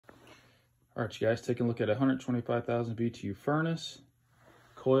All right, you guys, taking a look at a 125,000 BTU furnace,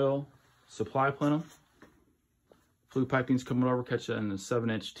 coil, supply plenum. Flue piping's coming over, catch that in the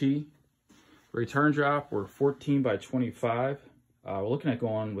 7-inch T. Return drop, we're 14 by 25. We're looking at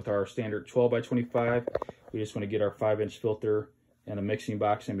going with our standard 12 by 25. We just want to get our 5-inch filter and a mixing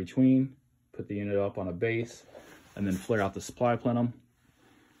box in between, put the unit up on a base, and then flare out the supply plenum.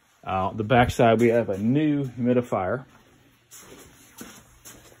 The back side, we have a new humidifier.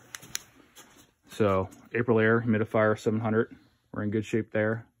 So April Air humidifier 700, we're in good shape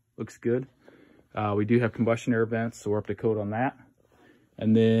there, looks good. We do have combustion air vents, so we're up to code on that.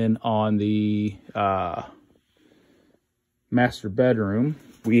 And then on the master bedroom,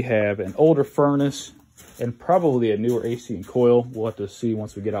 we have an older furnace and probably a newer AC and coil. We'll have to see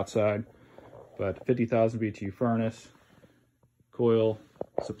once we get outside. But 50,000 BTU furnace, coil,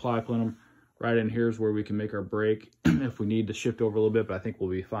 supply plenum. Right in here is where we can make our break if we need to shift over a little bit, but I think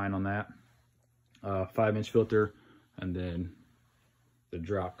we'll be fine on that. 5-inch filter, and then the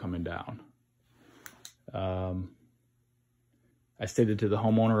drop coming down. I stated to the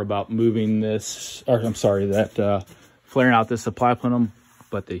homeowner about moving this, or I'm sorry, that flaring out this supply plenum,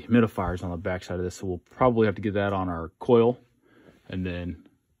 but the humidifier is on the back side of this, so we'll probably have to get that on our coil and then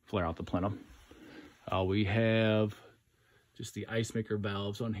flare out the plenum. We have just the ice maker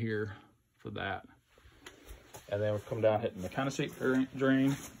valves on here for that. And then we'll come down hitting the condensate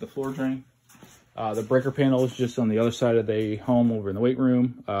drain, the floor drain. The breaker panel is just on the other side of the home over in the weight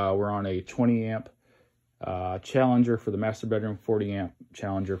room. We're on a 20 amp Challenger for the master bedroom, 40 amp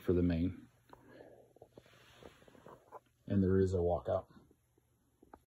Challenger for the main. And there is a walkout.